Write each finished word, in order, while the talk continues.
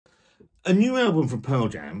A new album from Pearl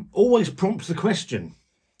Jam always prompts the question,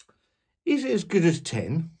 is it as good as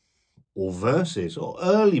 10 or Versus or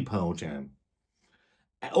early Pearl Jam?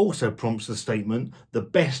 It also prompts the statement, the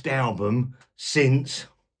best album since,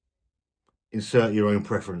 insert your own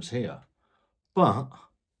preference here. But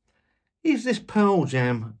is this Pearl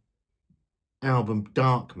Jam album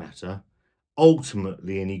Dark Matter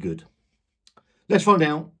ultimately any good? Let's find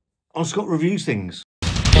out on Scott Reviews Things.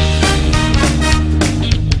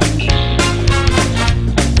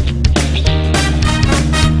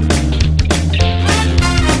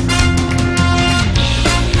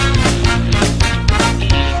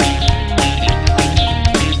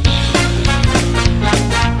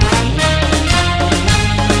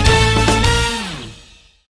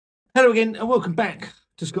 Hello again and welcome back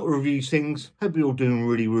to Scott Reviews Things. Hope you're all doing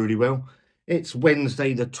really well. It's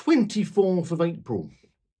Wednesday the 24th of April.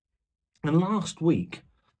 And last week,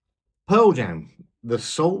 Pearl Jam, the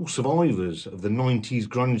sole survivors of the 90s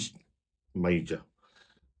grunge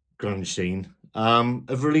scene,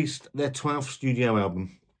 have released their 12th studio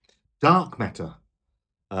album, Dark Matter,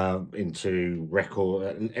 into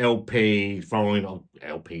record, LP, vinyl,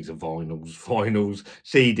 LPs and vinyls,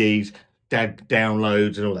 CDs,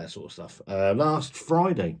 downloads and all that sort of stuff. Last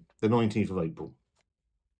Friday, the 19th of April.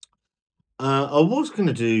 I was going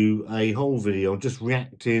to do a whole video just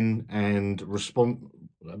reacting and respond.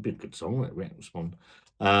 That'd be a good song, that react and respond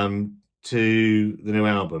to the new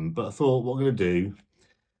album. But I thought what I'm going to do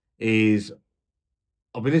is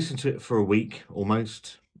I've been listening to it for a week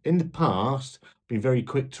almost. In the past, I've been very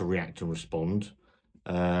quick to react and respond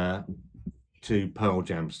to Pearl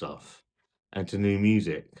Jam stuff and to new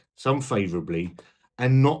music. Some favourably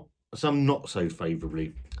and some not so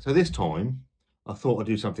favourably. So this time I thought I'd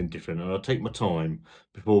do something different and I'll take my time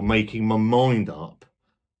before making my mind up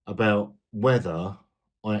about whether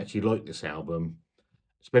I actually like this album,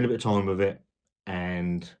 spend a bit of time with it,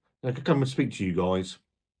 and I could come and speak to you guys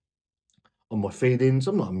on my feelings.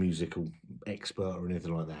 I'm not a musical expert or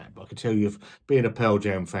anything like that, but I can tell you, if being a Pearl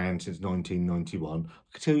Jam fan since 1991, I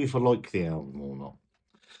can tell you if I like the album or not.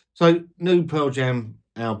 So, new Pearl Jam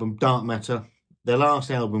album, Dark Matter. Their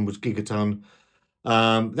last album was Gigaton.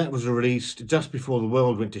 That was released just before the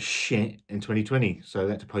world went to shit in 2020. So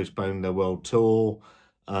they had to postpone their world tour.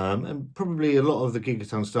 And probably a lot of the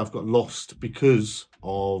Gigaton stuff got lost because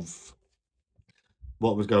of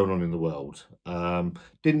what was going on in the world.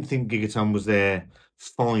 Didn't think Gigaton was their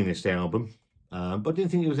finest album. But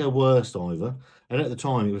didn't think it was their worst either. And at the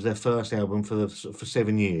time, it was their first album for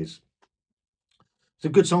 7 years. So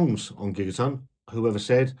good songs on Gigaton, whoever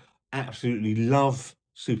said. Absolutely love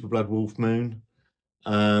Super Blood Wolf Moon.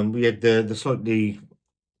 We had the slightly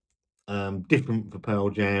different for Pearl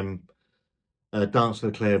Jam, Dance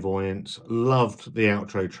of the Clairvoyants. Loved the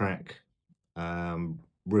outro track,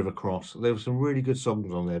 River Cross. There were some really good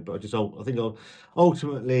songs on there, but I think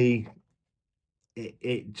ultimately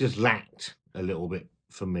it just lacked a little bit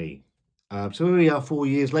for me. So here we are 4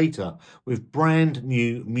 years later with brand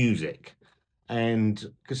new music.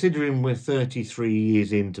 And considering we're 33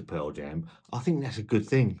 years into Pearl Jam, I think that's a good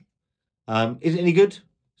thing. Is it any good?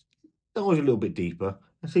 Dive a little bit deeper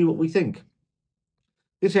and see what we think.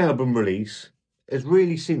 This album release has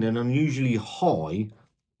really seen an unusually high,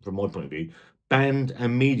 from my point of view, band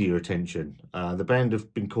and media attention. The band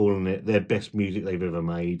have been calling it their best music they've ever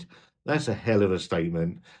made. That's a hell of a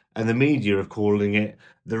statement. And the media are calling it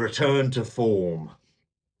the return to form.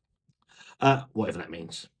 Whatever that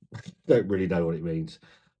means. Don't really know what it means.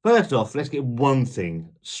 First off, let's get one thing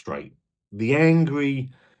straight. The angry,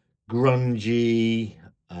 grungy,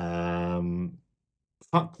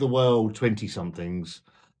 fuck the world 20-somethings,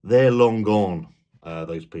 they're long gone,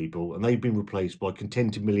 those people, and they've been replaced by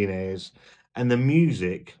contented millionaires, and the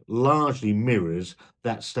music largely mirrors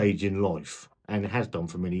that stage in life, and it has done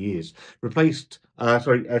for many years. So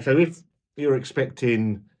if you're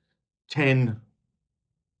expecting 10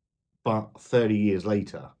 but 30 years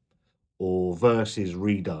later, or Versus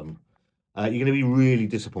redone, you're going to be really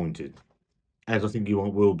disappointed, as I think you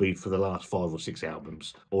will be for the last 5 or 6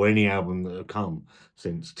 albums, or any album that have come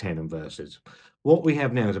since 10 and Versus. What we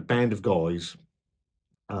have now is a band of guys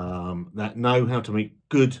that know how to make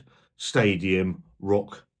good stadium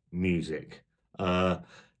rock music.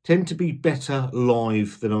 Tend to be better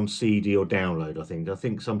live than on CD or download, I think. I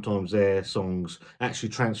think sometimes their songs actually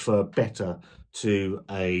transfer better to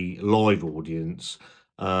a live audience.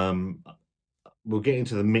 We'll get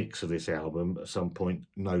into the mix of this album at some point,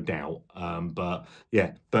 no doubt. But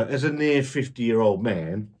as a near 50-year-old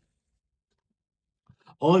man,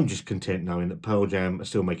 I'm just content knowing that Pearl Jam are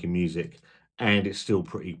still making music and it's still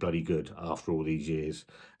pretty bloody good after all these years.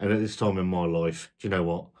 And at this time in my life, do you know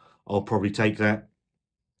what? I'll probably take that.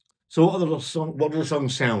 So what do the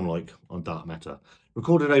songs sound like on Dark Matter?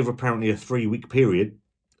 Recorded over apparently a 3-week period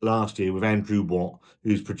last year with Andrew Watt,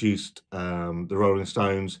 who's produced the Rolling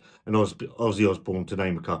Stones and Ozzy Osbourne, to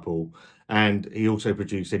name a couple. And he also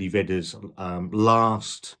produced Eddie Vedder's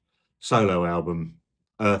last solo album,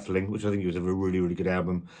 Earthling, which I think was a really, really good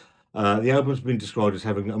album. The album's been described as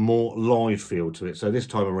having a more live feel to it. So this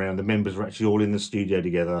time around, the members were actually all in the studio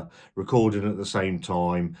together, recording at the same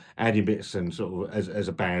time, adding bits and sort of as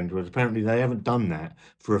a band. Whereas apparently they haven't done that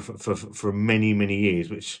for many, many years.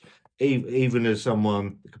 Which even as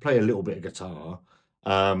someone who could play a little bit of guitar,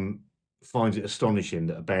 finds it astonishing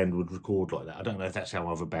that a band would record like that. I don't know if that's how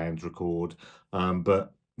other bands record,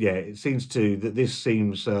 but yeah, it seems that this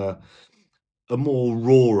seems a more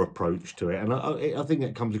raw approach to it, and I think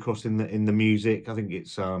that comes across in the music. I think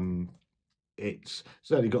it's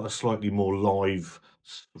certainly got a slightly more live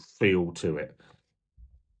feel to it.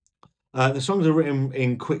 The songs are written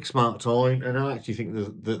in quick, smart time, and I actually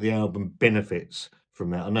think that the album benefits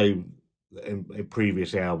from that. I know in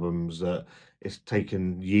previous albums that it's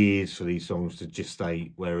taken years for these songs to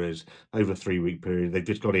gestate, whereas over a 3-week period they've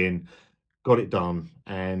just got it done,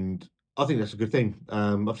 and I think that's a good thing.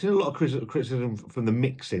 I've seen a lot of criticism from the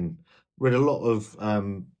mixing. Read a lot of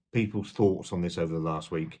people's thoughts on this over the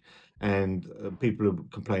last week, and people are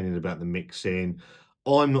complaining about the mixing.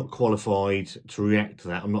 I'm not qualified to react to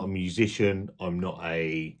that. I'm not a musician. I'm not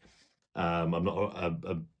a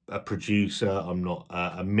producer. I'm not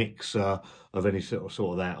a mixer of any sort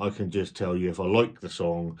of that. I can just tell you if I like the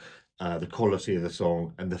song, the quality of the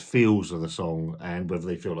song, and the feels of the song, and whether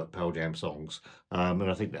they feel like Pearl Jam songs. And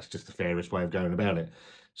I think that's just the fairest way of going about it.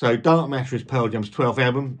 So Dark Matter is Pearl Jam's 12th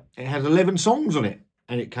album. It has 11 songs on it,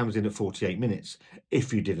 and it comes in at 48 minutes.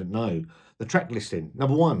 If you didn't know, the track listing: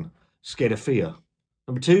 number 1, Scared of Fear.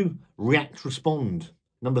 Number 2, React Respond.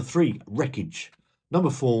 Number 3, Wreckage. Number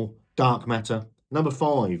 4, Dark Matter. Number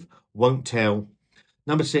 5, Won't Tell.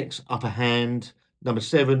 Number 6, Upper Hand. Number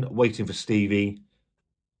 7, Waiting for Stevie.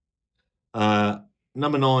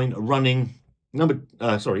 Number 9, Running.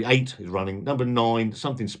 8 is Running. Number 9,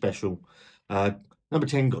 Something Special. Number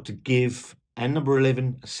 10, Got to Give. And number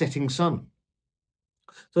 11, Setting Sun.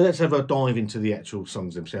 So let's have a dive into the actual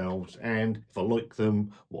songs themselves, and if I like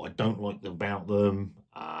them, what I don't like about them,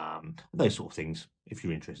 those sort of things, if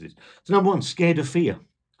you're interested. So number 1, Scared of Fear.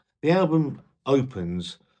 The album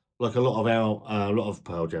opens like a lot of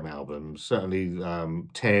Pearl Jam albums, certainly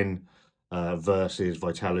 10 versus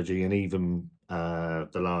Vitalogy, and even the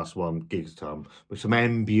last one, Gigaton, with some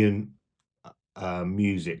ambient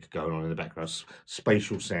music going on in the background,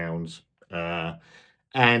 spatial sounds.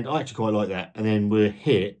 And I actually quite like that. And then we're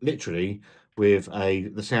hit literally with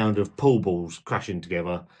the sound of pool balls crashing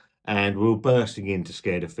together, and we're bursting into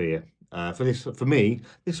Scared of Fear. For me,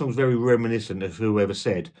 this song's very reminiscent of Whoever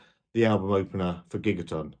Said, the album opener for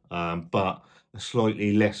Gigaton, but a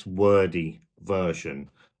slightly less wordy version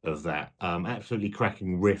of that. Absolutely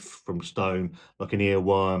cracking riff from Stone, like an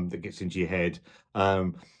earworm that gets into your head.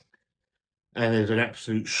 And there's an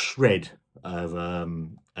absolute shred of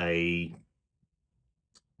a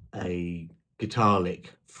guitar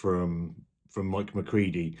lick from Mike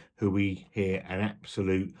McCready, who we hear an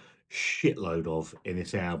absolute shitload of in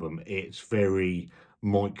this album. It's very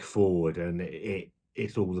Mike forward, and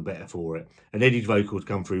it's all the better for it. And Eddie's vocals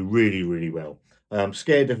come through really, really well.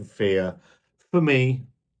 Scared of Fear, for me,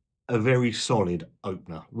 a very solid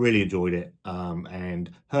opener. Really enjoyed it,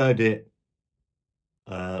 and heard it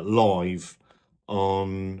live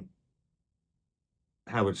on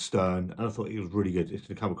Howard Stern, and I thought it was really good. It's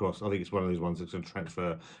going to come across. I think it's one of those ones that's going to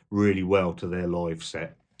transfer really well to their live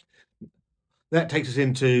set. That takes us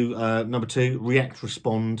into number 2, React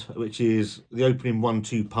Respond, which is the opening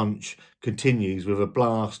 1-2 punch, continues with a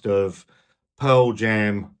blast of Pearl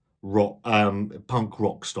Jam rock, punk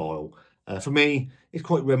rock style. For me, it's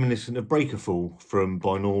quite reminiscent of Breakerfall from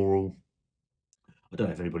Binaural. I don't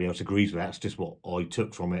know if anybody else agrees with that. It's just what I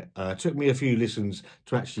took from it. Took me a few listens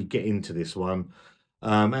to actually get into this one.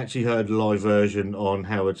 Actually heard a live version on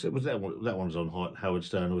Howard. Was that one? That one's on Howard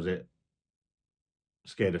Stern, or was it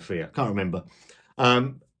Scared of Fear? Can't remember.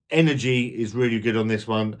 Energy is really good on this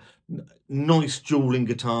one. Nice dueling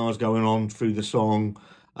guitars going on through the song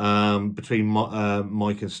between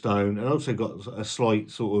Mike and Stone, and also got a slight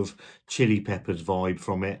sort of Chili Peppers vibe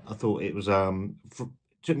from it. I thought it was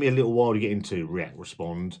took me a little while to get into React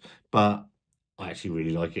Respond, but I actually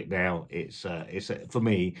really like it now. It's for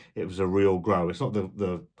me, it was a real grow. It's not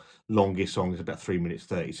the longest song; it's about 3 minutes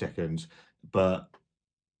 30 seconds, but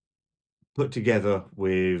put together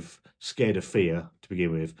with Scared of Fear to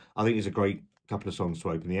begin with, I think it's a great couple of songs to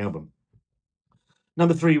open the album.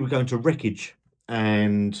 Number 3, we're going to Wreckage,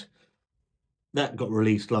 and that got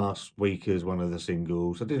released last week as one of the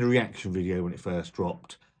singles. I did a reaction video when it first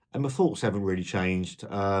dropped, and my thoughts haven't really changed.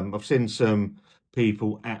 I've seen some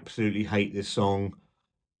people absolutely hate this song.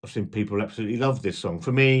 I've seen people absolutely love this song.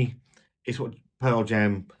 For me, it's what Pearl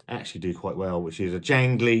Jam actually do quite well, which is a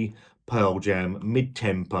jangly Pearl Jam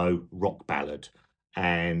mid-tempo rock ballad.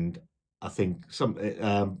 And I think some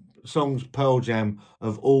songs Pearl Jam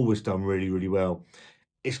have always done really, really well.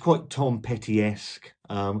 It's quite Tom Petty-esque.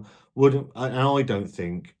 Wouldn't and I don't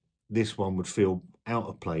think this one would feel out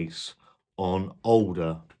of place on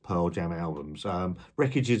older Pearl Jam albums.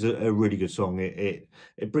 Wreckage is a really good song. It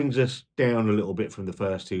brings us down a little bit from the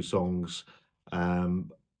first two songs,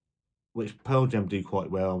 um, which Pearl Jam do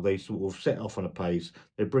quite well. They sort of set off on a pace,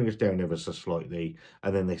 they bring us down ever so slightly,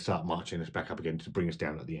 and then they start marching us back up again to bring us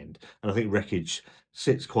down at the end. And I think Wreckage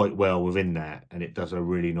sits quite well within that, and it does a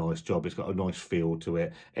really nice job. It's got a nice feel to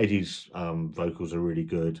it. Eddie's vocals are really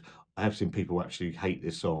good. I have seen people actually hate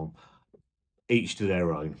this song, each to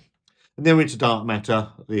their own. And then we're into Dark Matter,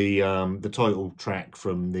 the title track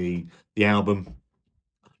from the album.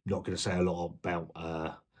 Not going to say a lot about.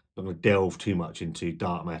 Not going to delve too much into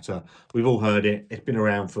Dark Matter. We've all heard it. It's been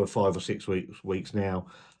around for 5 or 6 weeks now.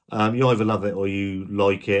 You either love it or you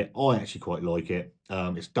like it. I actually quite like it.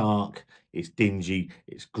 It's dark, it's dingy,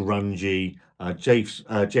 it's grungy.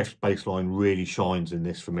 Jeff's bass line really shines in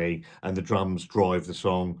this for me, and the drums drive the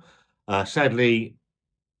song. Sadly,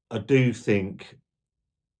 I do think,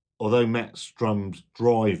 although Matt's drums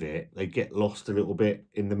drive it, they get lost a little bit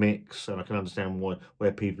in the mix, and I can understand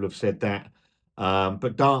where people have said that.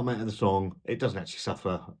 But Dark Matter, the song, it doesn't actually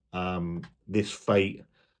suffer this fate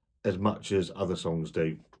as much as other songs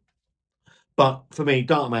do. But for me,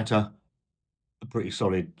 Dark Matter, a pretty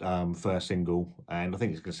solid first single, and I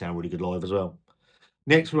think it's going to sound really good live as well.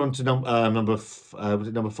 Next, we're on to was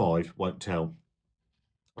it number 5? Won't Tell.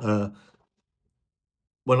 When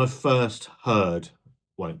I first heard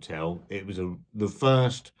Won't Tell, it was the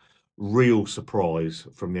first real surprise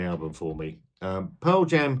from the album for me. Pearl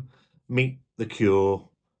Jam meet The Cure,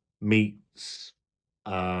 meets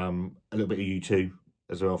a little bit of U2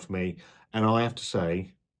 as well for me. And I have to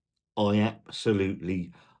say, I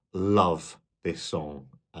absolutely love this song.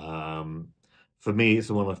 For me, it's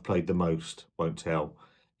the one I've played the most, Won't Tell.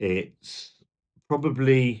 It's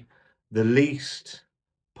probably the least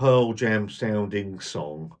Pearl Jam sounding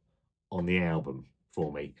song on the album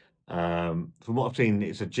for me. From what I've seen,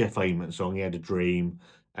 it's a Jeff Ament song. He had a dream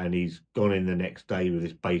and he's gone in the next day with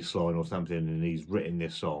his bass line or something and he's written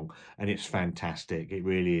this song, and it's fantastic. It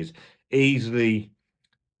really is. Easily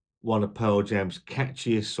one of Pearl Jam's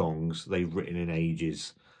catchiest songs they've written in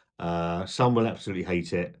ages. Some will absolutely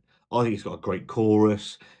hate it. I think it's got a great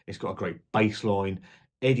chorus. It's got a great bass line.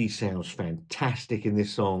 Eddie sounds fantastic in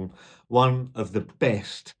this song. One of the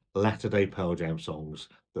best latter-day Pearl Jam songs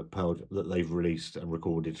that they've released and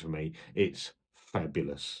recorded for me. It's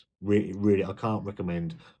fabulous. Really, really, I can't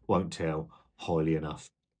recommend Won't Tell highly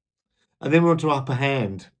enough. And then we're on to Upper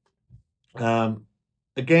Hand.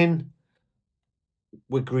 Again,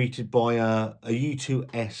 we're greeted by a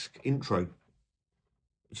U2-esque intro,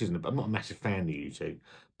 which isn't. I'm not a massive fan of U2,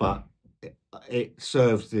 but it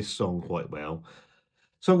serves this song quite well.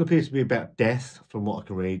 Song appears to be about death, from what I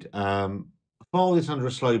can read. File this under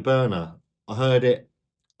a slow burner. I heard it,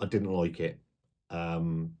 I didn't like it.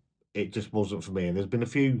 It just wasn't for me. And there's been a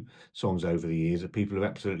few songs over the years that people have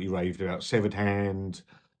absolutely raved about. Severed Hand,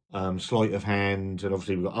 Sleight of Hand, and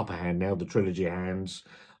obviously we've got Upper Hand now, the trilogy of Hands.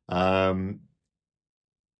 I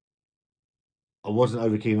wasn't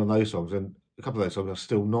over keen on those songs, and a couple of those songs are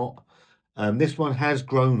still not. This one has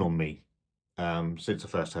grown on me since I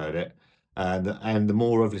first heard it, and the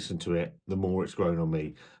more I've listened to it, the more it's grown on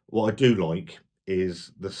me. What I do like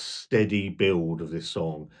is the steady build of this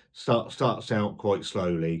song. Starts out quite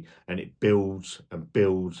slowly, and it builds and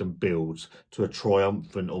builds and builds to a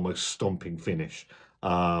triumphant, almost stomping finish,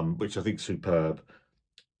 which I think is superb.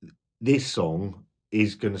 This song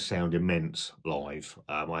is going to sound immense live.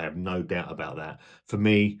 I have no doubt about that. For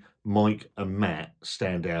me, Mike and Matt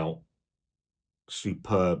stand out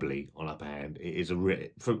superbly on Upper Hand. It is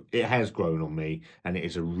it has grown on me, and it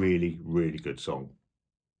is a really, really good song.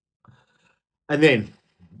 And then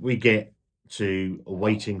we get to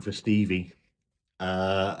Waiting for Stevie.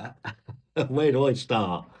 Uh, where do I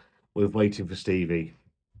start with Waiting for Stevie?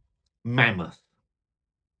 Mammoth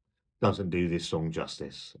doesn't do this song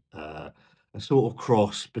justice. A sort of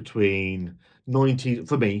cross between 90s,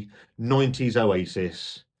 for me, 90s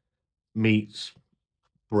Oasis meets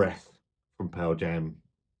Breath from Pearl Jam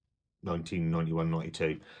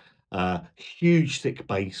 1991-92. Huge thick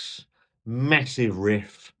bass, massive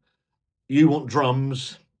riff. You want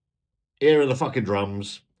drums? Here are the fucking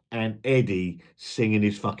drums, and Eddie singing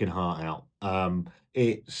his fucking heart out.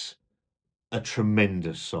 It's a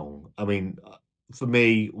tremendous song. I mean, for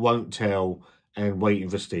me, Won't Tell and Waiting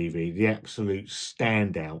for Stevie, the absolute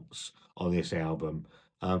standouts on this album.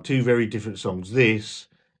 Two very different songs. This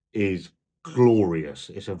is glorious.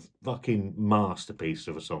 It's a fucking masterpiece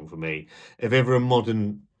of a song for me. If ever a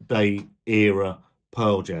modern day era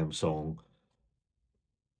Pearl Jam song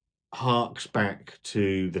harks back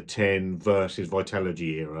to the 10 versus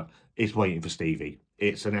Vitalogy era, it's Waiting for Stevie.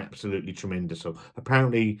 It's an absolutely tremendous song.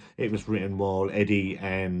 Apparently, it was written while Eddie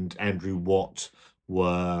and Andrew Watt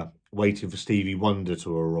were waiting for Stevie Wonder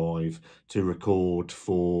to arrive to record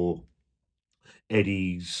for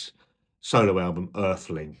Eddie's solo album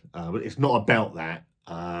Earthling. But it's not about that.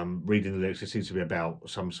 Reading the lyrics, it seems to be about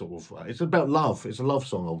some sort of. It's about love. It's a love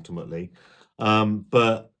song ultimately,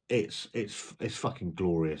 but it's fucking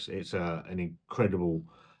glorious. It's an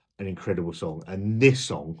incredible song. And this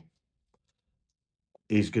song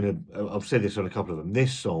is gonna. I've said this on a couple of them.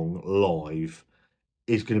 This song live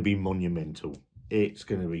is gonna be monumental. It's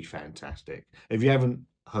gonna be fantastic. If you haven't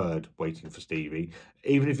heard "Waiting for Stevie,"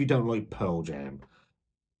 even if you don't like Pearl Jam,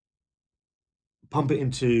 pump it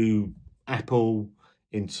into Apple,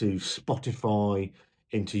 into Spotify,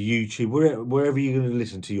 into YouTube, wherever you're going to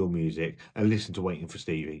listen to your music, and listen to Waiting for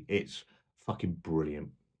Stevie. It's fucking brilliant.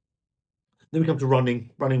 Then we come to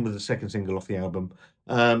Running. Running was the second single off the album.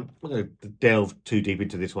 I'm not going to delve too deep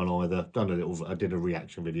into this one either. I did a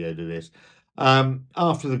reaction video to this.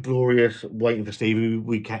 After the glorious Waiting for Stevie,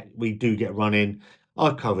 we do get Running.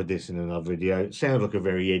 I've covered this in another video. It sounds like a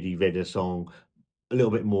very Eddie Vedder song, a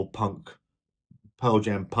little bit more punk, Pearl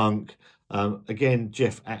Jam punk. Again,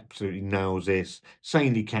 Jeff absolutely nails this.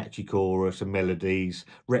 Sanely catchy chorus and melodies,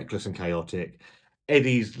 reckless and chaotic.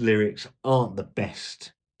 Eddie's lyrics aren't the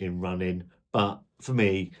best in Running, but for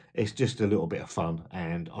me, it's just a little bit of fun,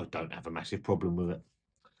 and I don't have a massive problem with it.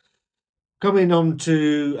 Coming on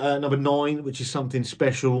to number 9, which is Something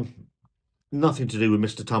Special. Nothing to do with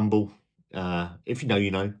Mr. Tumble. If you know,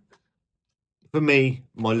 you know. For me,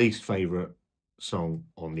 my least favourite song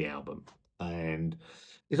on the album. And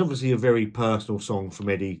it's obviously a very personal song from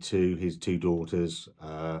Eddie to his two daughters.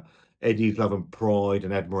 Eddie's love and pride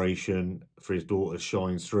and admiration for his daughters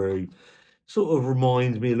shines through. Sort of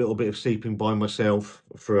reminds me a little bit of Sleeping by Myself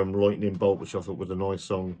from Lightning Bolt, which I thought was a nice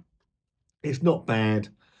song. It's not bad.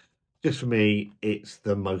 Just for me, it's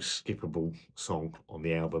the most skippable song on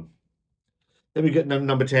the album. Then we get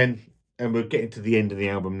number 10, and we're getting to the end of the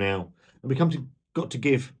album now. And we come to Got to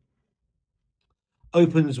Give.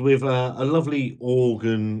 Opens with a lovely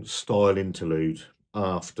organ style interlude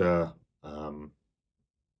after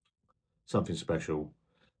Something Special,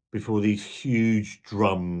 before these huge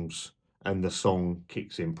drums and the song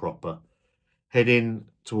kicks in proper. Heading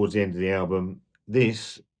towards the end of the album,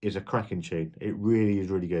 this is a cracking tune. It really is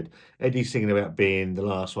really good. Eddie's singing about being the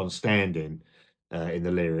last one standing in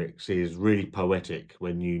the lyrics is really poetic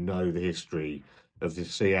when you know the history of the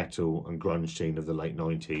Seattle and grunge scene of the late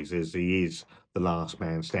 90s, as he is the last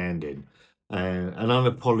man standing. An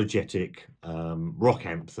unapologetic rock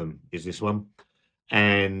anthem is this one,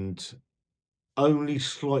 and only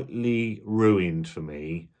slightly ruined for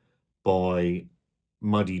me by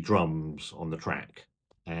muddy drums on the track,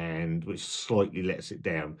 and which slightly lets it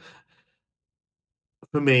down.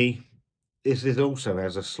 For me, this also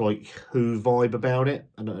has a slight Who vibe about it.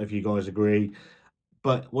 I don't know if you guys agree,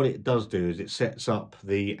 but what it does do is it sets up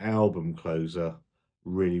the album closer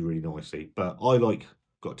really, really nicely. But I like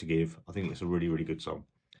Got to Give. I think it's a really, really good song.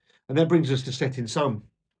 And that brings us to Setting Sun,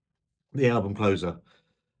 the album closer.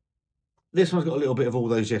 This one's got a little bit of All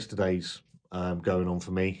Those Yesterdays going on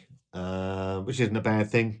for me, which isn't a bad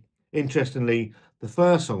thing. Interestingly, the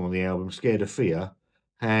first song on the album, Scared of Fear,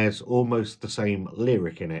 has almost the same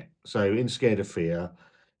lyric in it. So in Scared of Fear,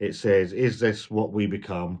 it says, "Is this what we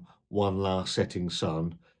become? One last setting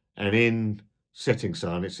sun." And in Setting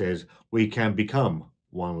Sun, it says, "We can become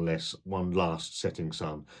one last setting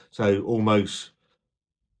sun." So almost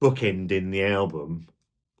bookending the album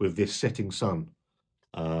with this setting sun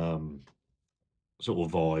um, sort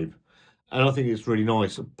of vibe. And I think it's really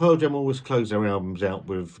nice. Pearl Jam always close their albums out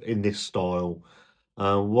with in this style.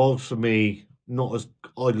 Whilst for me, not as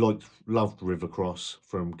loved River Cross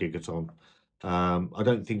from Gigaton. I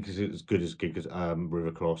don't think it's as good as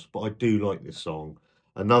River Cross, but I do like this song.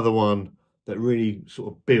 Another one that really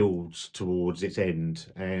sort of builds towards its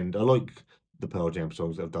end, and I like the Pearl Jam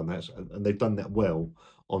songs that have done that, and they've done that well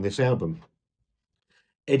on this album.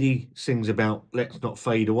 Eddie sings about "Let's Not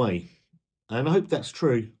Fade Away," and I hope that's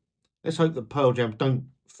true. Let's hope that Pearl Jam don't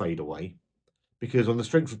fade away. because on the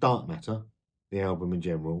strength of Dark Matter, the album in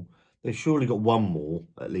general, they've surely got one more,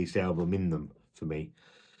 at least, album in them for me.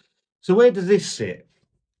 So where does this sit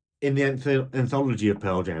in the anthology of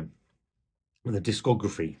Pearl Jam, and the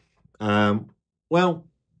discography? Well,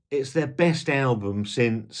 it's their best album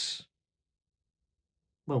since,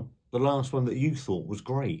 well, the last one that you thought was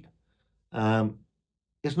great.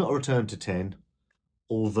 It's not a return to 10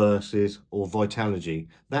 or Versus or Vitalogy.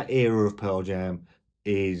 That era of Pearl Jam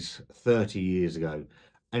is 30 years ago,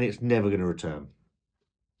 and it's never going to return.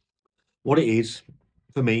 What it is,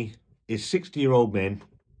 for me, is 60-year-old men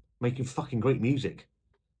making fucking great music.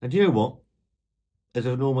 And do you know what? As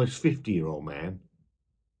an almost 50-year-old man,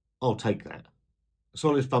 I'll take that. A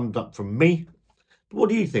solid thumbs up from me. But what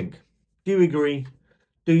do you think? Do you agree?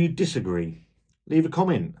 Do you disagree? Leave a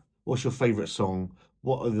comment. What's your favourite song?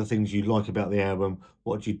 What are the things you like about the album?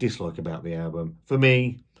 What do you dislike about the album? For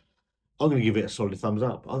me, I'm going to give it a solid thumbs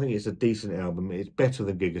up. I think it's a decent album. It's better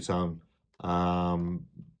than Gigaton.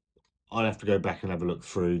 I'd have to go back and have a look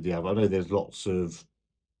through the album. I know there's lots of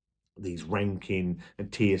these ranking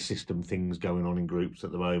and tier system things going on in groups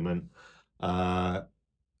at the moment,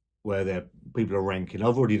 where people are ranking.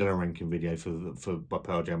 I've already done a ranking video for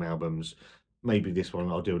Pearl Jam albums. Maybe this one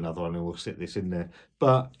I'll do another one and we'll sit this in there.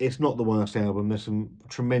 But it's not the worst album. There's some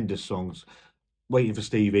tremendous songs. Waiting for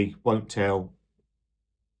Stevie, Won't Tell.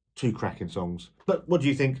 2 cracking songs. But what do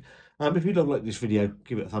you think? If you don't like this video,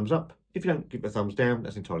 give it a thumbs up. If you don't, give it a thumbs down.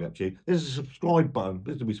 That's entirely up to you. There's a subscribe button.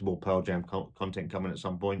 There's going to be some more Pearl Jam content coming at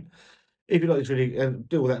some point. If you like this video,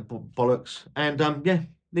 do all that bollocks. And yeah,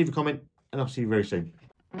 leave a comment and I'll see you very soon.